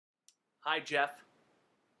Hi, Jeff.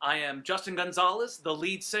 I am Justin Gonzalez, the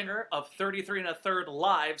lead singer of 33 1/3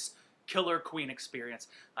 Live's Killer Queen Experience.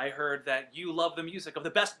 I heard that you love the music of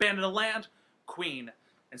the best band in the land, Queen,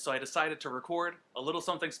 and so I decided to record a little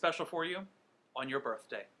something special for you on your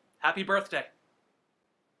birthday. Happy birthday.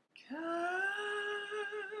 Can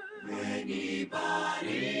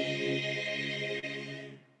anybody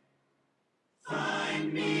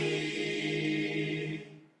find me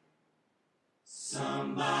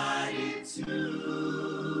somebody to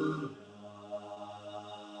love?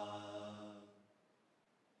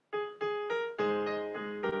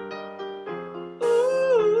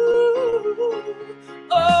 Ooh,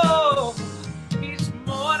 oh, each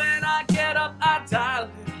morning I get up, I dial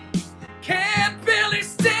it. Can't barely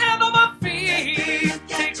stand on my feet.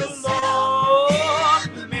 Take a look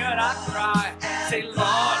at me and I cry. Say, Lord,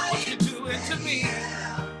 what you doing to me?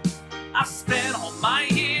 I spent all my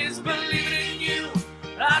years believing in you,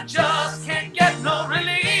 and I just can't get no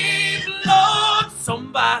relief. Lord,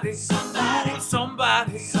 somebody,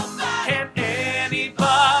 can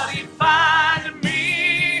anybody find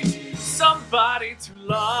me somebody to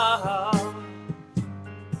love?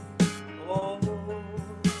 Oh,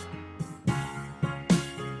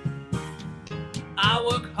 I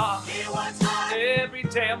work hard every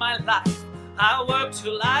day of my life. I work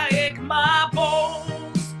till I ache my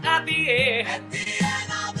bones. At the end of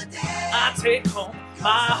the day, I take home my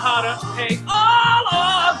hard-earned pay all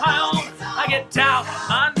on my own. I get down on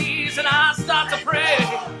my knees and I start to pray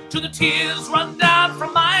till the tears run down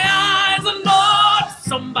from my eyes. And Lord,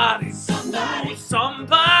 somebody,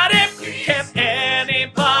 can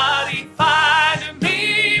anybody find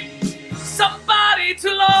me somebody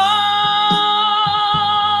to love?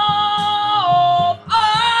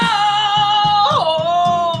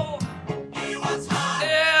 Oh,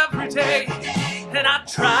 every day, and I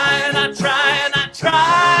try and I try and I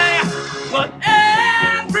try, but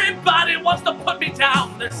everybody wants to put me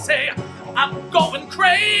down. They say I'm going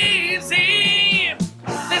crazy.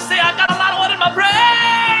 They say I got a lot of what in my brain.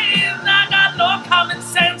 I got no common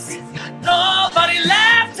sense. Nobody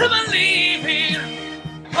left to believe in.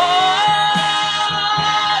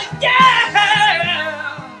 Oh, yeah.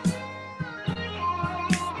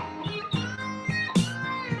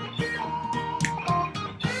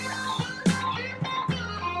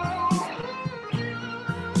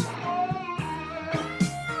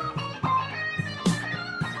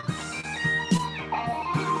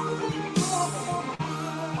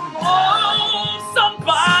 Oh,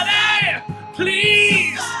 somebody,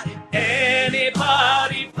 please,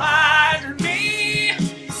 anybody find me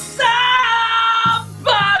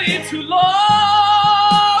somebody to love?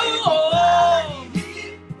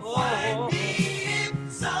 Oh,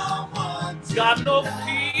 got no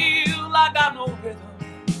feel, I got no rhythm.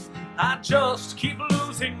 I just keep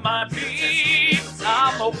losing my beat.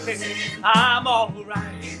 I'm okay, I'm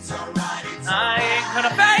alright. I ain't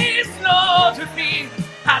gonna face no defeat.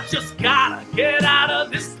 I just gotta get out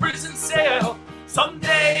of this prison cell.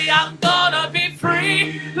 Someday I'm gonna be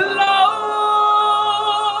free, Lord.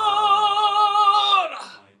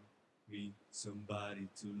 Find me somebody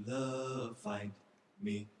to love. Find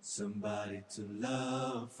me somebody to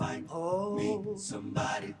love. Find me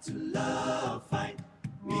somebody to love. Find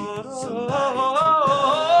me somebody to love.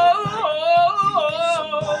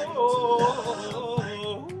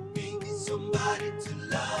 Find me somebody to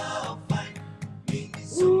love. Find me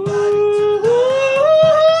somebody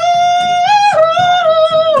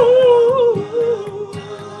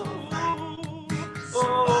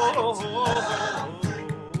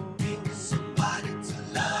to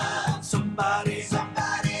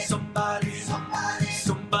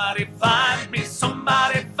Somebody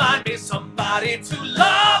find me, somebody to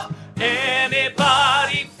love.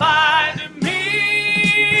 Anybody find me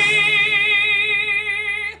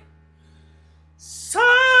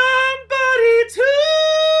somebody to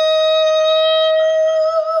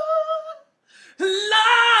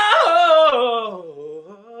love.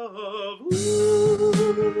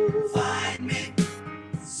 find me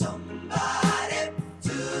somebody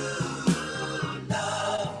to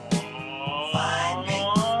love. Find me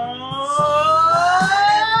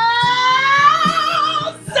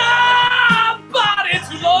somebody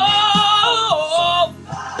to love.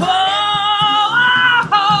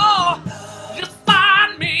 Oh, just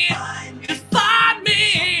find me. Just find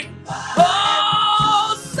me.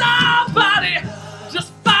 Oh, somebody,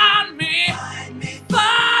 just find me.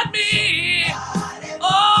 Find me.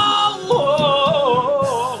 Oh,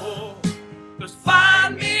 just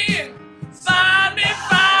find me. Find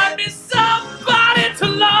me somebody to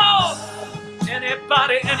love.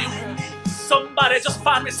 Anybody, anywhere. Somebody, just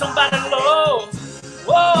find me somebody to love.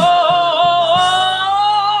 Whoa.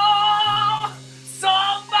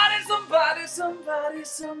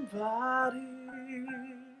 somebody.